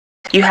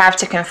You have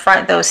to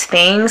confront those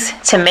things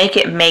to make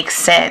it make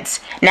sense.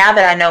 Now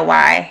that I know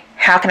why,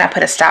 how can I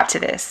put a stop to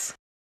this?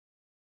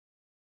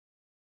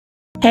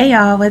 Hey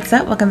y'all, what's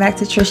up? Welcome back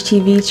to Trish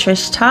TV,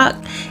 Trish Talk.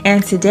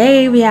 And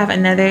today we have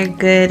another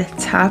good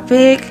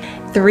topic.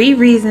 3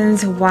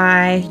 reasons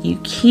why you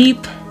keep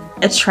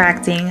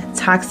attracting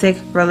toxic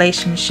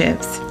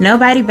relationships.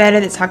 Nobody better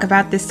to talk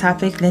about this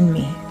topic than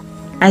me.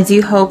 I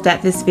do hope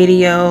that this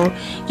video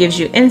gives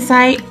you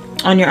insight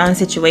on your own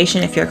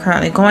situation if you're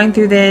currently going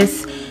through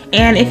this,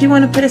 and if you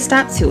want to put a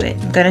stop to it.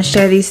 I'm going to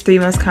share these 3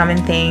 most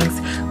common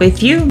things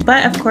with you.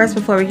 But of course,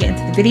 before we get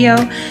into the video,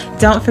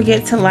 don't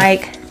forget to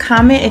like,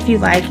 comment if you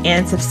like,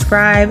 and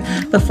subscribe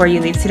before you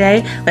leave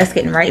today. Let's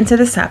get right into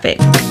this topic.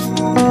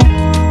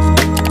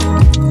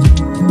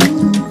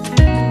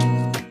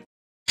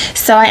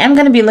 So I am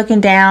going to be looking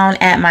down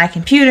at my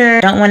computer.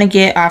 Don't want to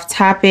get off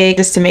topic,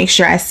 just to make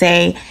sure I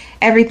say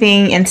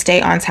everything and stay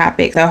on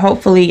topic. So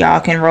hopefully y'all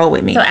can roll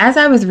with me. So as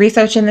I was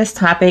researching this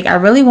topic, I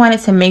really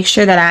wanted to make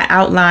sure that I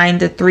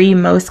outlined the 3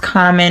 most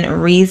common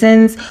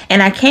reasons.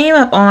 And I came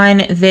up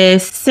on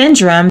this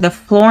syndrome, the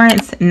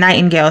Florence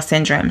Nightingale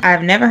syndrome.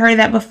 I've never heard of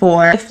that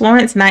before. The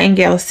Florence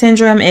Nightingale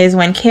syndrome is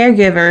when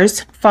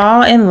caregivers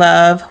fall in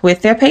love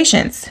with their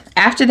patients.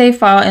 After they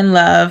fall in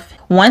love,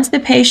 once the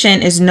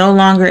patient is no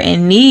longer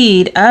in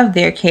need of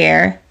their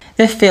care,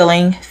 the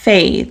feeling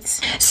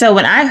fades. So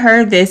when I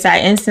heard this, I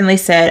instantly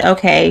said,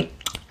 okay,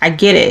 I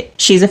get it.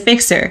 She's a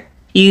fixer.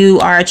 You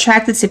are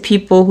attracted to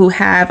people who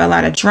have a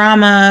lot of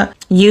drama.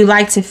 You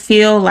like to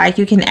feel like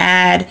you can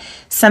add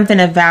something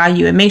of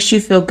value. It makes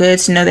you feel good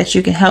to know that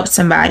you can help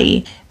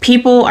somebody.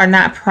 People are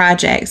not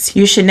projects.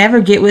 You should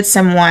never get with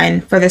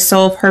someone for the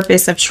sole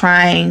purpose of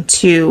trying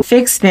to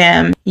fix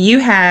them. You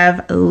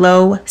have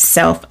low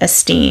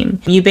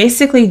self-esteem. You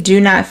basically do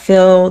not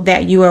feel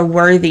that you are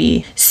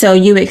worthy, so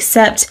you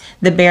accept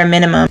the bare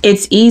minimum.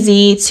 It's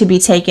easy to be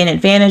taken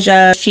advantage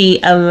of. She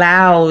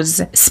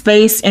allows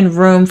space and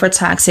room for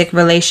toxic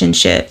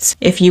relationships.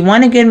 If you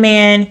want a good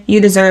man,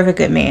 you deserve a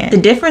good man. The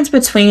difference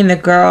between the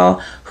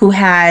girl who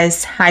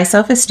has high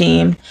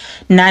self-esteem,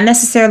 not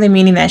necessarily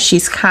meaning that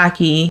she's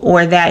cocky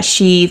or that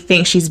she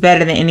thinks she's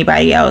better than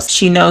anybody else.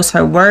 She knows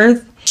her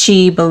worth.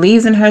 She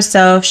believes in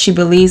herself. She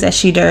believes that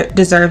she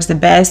deserves the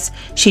best.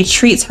 She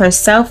treats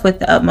herself with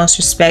the utmost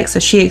respect, so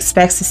she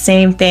expects the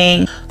same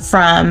thing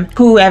from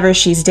whoever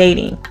she's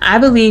dating. I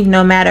believe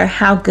no matter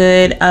how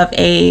good of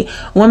a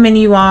woman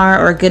you are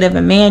or good of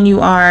a man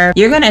you are,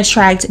 you're going to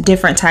attract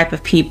different type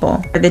of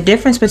people. The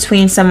difference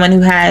between someone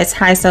who has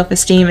high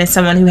self-esteem and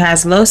someone who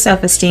has low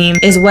self-esteem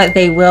is what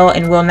they will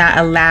and will not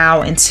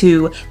allow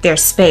into their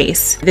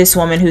space. This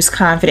woman who's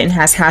confident and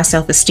has high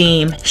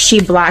self-esteem,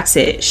 she blocks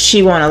it.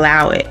 She won't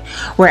allow it.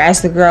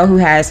 Whereas the girl who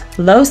has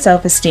low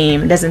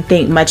self-esteem doesn't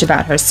think much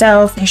about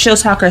herself. She'll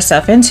talk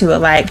herself into it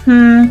like,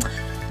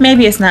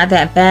 maybe it's not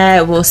that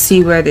bad. We'll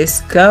see where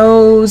this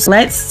goes.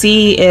 Let's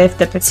see if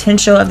the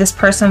potential of this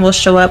person will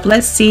show up.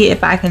 Let's see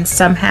if I can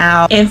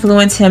somehow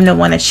influence him to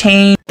want to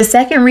change. The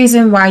second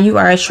reason why you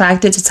are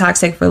attracted to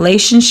toxic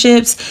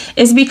relationships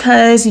is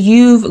because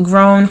you've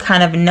grown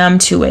kind of numb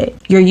to it.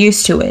 You're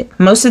used to it.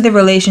 Most of the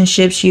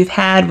relationships you've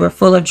had were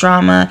full of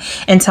drama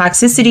and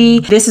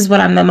toxicity. This is what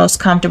I'm the most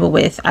comfortable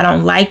with. I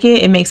don't like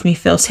it. It makes me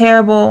feel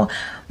terrible,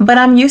 but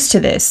I'm used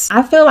to this.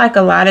 I feel like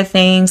a lot of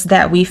things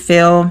that we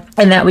feel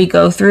and that we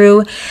go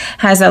through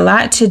has a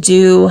lot to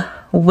do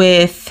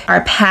with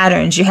our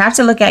patterns. You have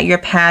to look at your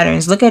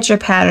patterns. Look at your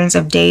patterns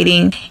of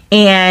dating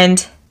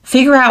and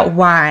figure out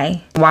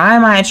why. Why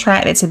am I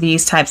attracted to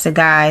these types of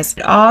guys?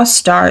 It all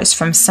starts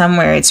from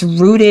somewhere. It's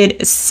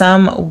rooted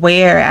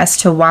somewhere as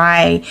to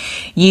why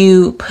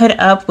you put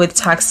up with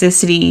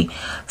toxicity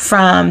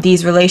from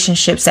these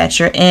relationships that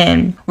you're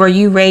in. Were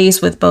you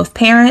raised with both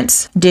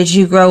parents? Did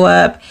you grow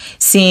up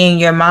seeing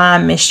your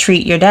mom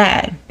mistreat your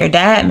dad? Your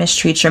dad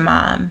mistreat your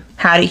mom?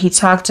 How did he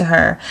talk to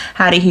her?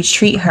 How did he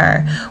treat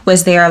her?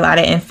 Was there a lot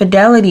of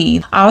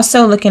infidelity?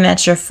 Also looking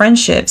at your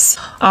friendships,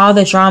 all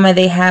the drama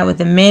they had with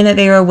the men that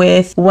they were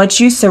with, what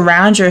you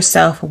surround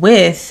yourself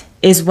with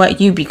is what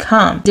you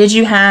become. Did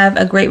you have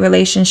a great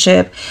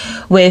relationship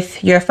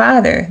with your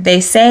father? They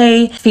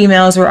say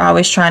females were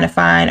always trying to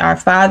find our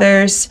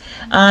fathers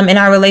in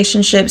our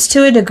relationships.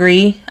 To a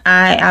degree,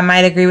 I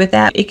might agree with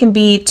that. It can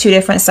be 2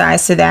 different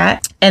sides to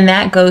that. And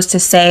that goes to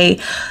say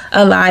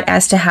a lot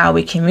as to how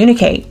we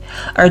communicate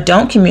or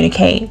don't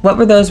communicate. What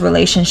were those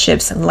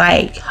relationships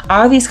like?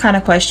 All these kind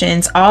of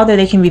questions, although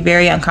they can be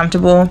very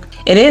uncomfortable,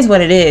 it is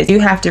what it is. You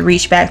have to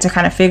reach back to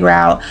kind of figure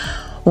out,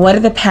 what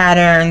are the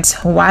patterns?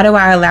 Why do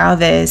I allow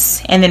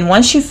this? And then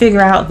once you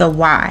figure out the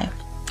why,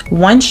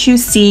 once you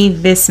see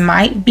this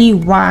might be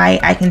why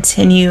I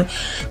continue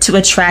to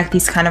attract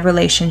these kind of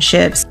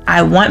relationships,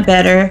 I want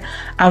better.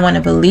 I want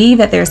to believe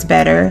that there's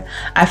better.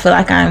 I feel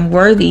like I'm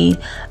worthy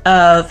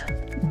of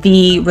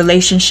the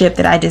relationship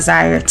that I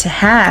desire to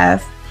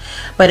have.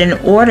 But in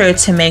order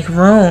to make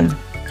room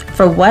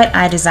for what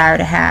I desire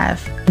to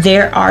have,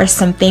 there are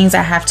some things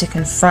I have to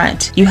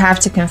confront. You have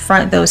to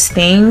confront those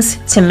things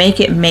to make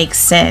it make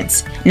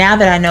sense. Now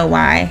that I know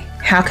why,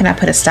 How can I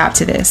put a stop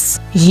to this?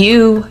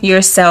 You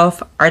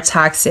yourself are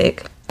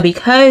toxic.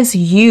 Because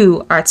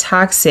you are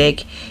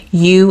toxic,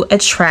 you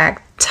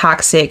attract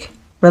toxic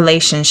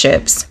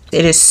relationships.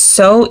 It is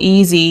so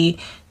easy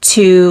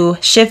to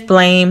shift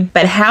blame,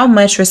 but how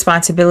much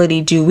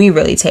responsibility do we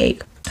really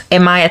take?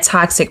 Am I a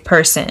toxic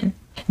person?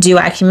 Do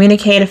I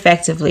communicate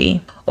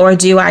effectively? Or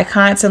do I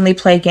constantly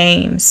play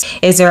games?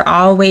 Is there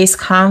always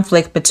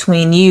conflict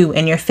between you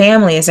and your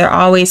family? Is there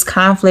always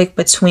conflict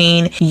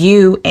between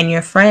you and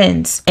your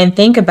friends? And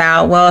think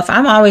about, well, if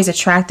I'm always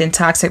attracting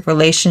toxic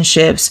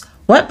relationships,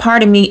 what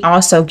part of me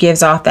also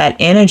gives off that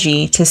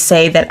energy to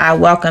say that I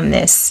welcome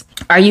this?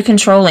 Are you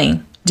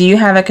controlling? Do you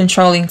have a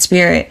controlling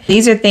spirit?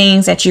 These are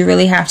things that you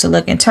really have to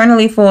look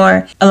internally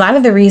for. A lot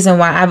of the reason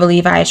why I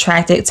believe I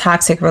attracted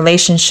toxic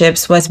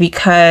relationships was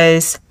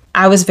because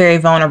I was very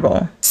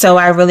vulnerable. So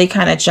I really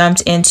kind of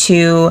jumped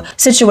into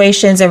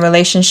situations and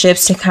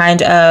relationships to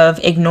kind of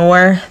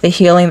ignore the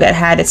healing that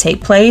had to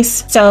take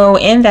place. So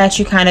in that,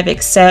 you kind of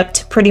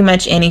accept pretty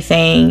much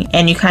anything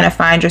and you kind of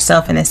find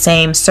yourself in the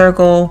same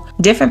circle,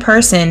 different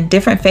person,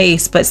 different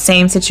face, but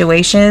same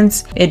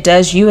situations. It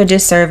does you a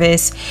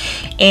disservice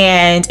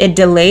and it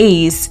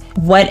delays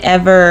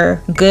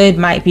whatever good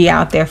might be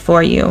out there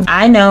for you.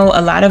 I know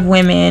a lot of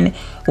women,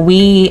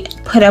 we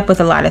put up with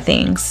a lot of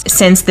things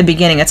since the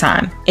beginning of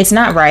time. It's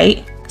not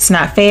right. It's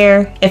not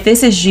fair. If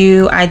this is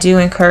you, I do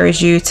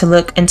encourage you to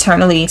look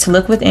internally, to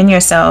look within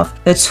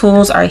yourself. The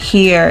tools are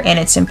here and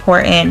it's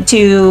important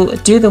to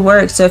do the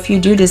work. So if you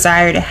do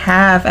desire to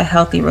have a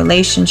healthy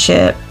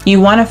relationship, you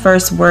want to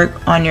first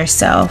work on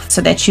yourself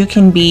so that you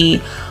can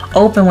be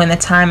open when the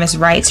time is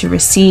right to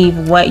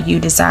receive what you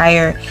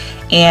desire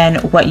and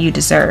what you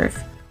deserve.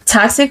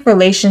 Toxic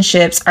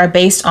relationships are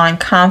based on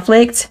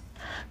conflict,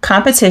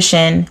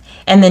 competition,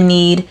 and the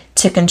need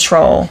to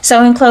control.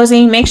 So in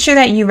closing, make sure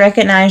that you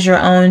recognize your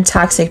own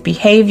toxic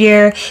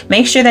behavior.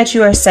 Make sure that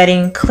you are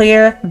setting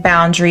clear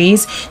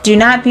boundaries. Do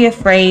not be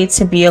afraid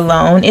to be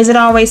alone. Is it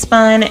always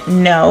fun?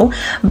 No,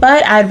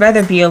 but I'd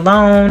rather be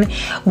alone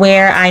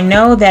where I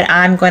know that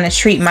I'm going to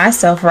treat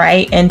myself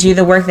right and do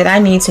the work that I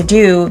need to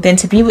do than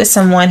to be with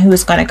someone who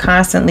is going to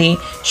constantly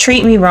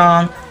treat me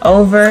wrong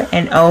over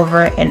and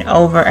over and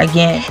over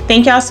again.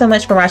 Thank y'all so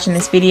much for watching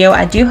this video.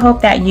 I do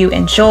hope that you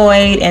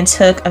enjoyed and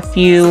took a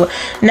few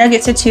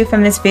nuggets or two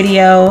from this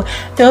video.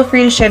 Feel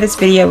free to share this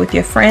video with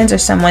your friends or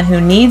someone who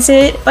needs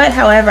it. But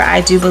however,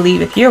 I do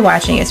believe if you're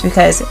watching, it's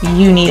because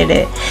you needed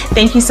it.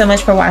 Thank you so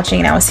much for watching,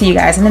 and I will see you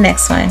guys in the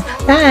next one.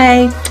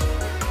 Bye.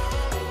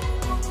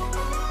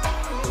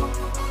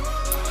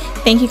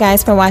 Thank you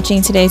guys for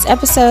watching today's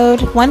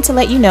episode. Want to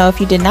let you know, if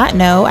you did not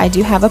know, I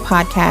do have a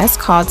podcast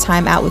called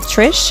Out With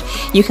Trish.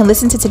 You can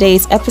listen to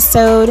today's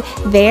episode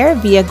there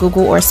via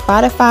Google or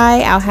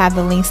Spotify. I'll have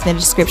the links in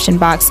the description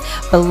box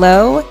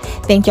below.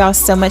 Thank y'all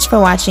so much for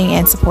watching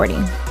and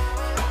supporting.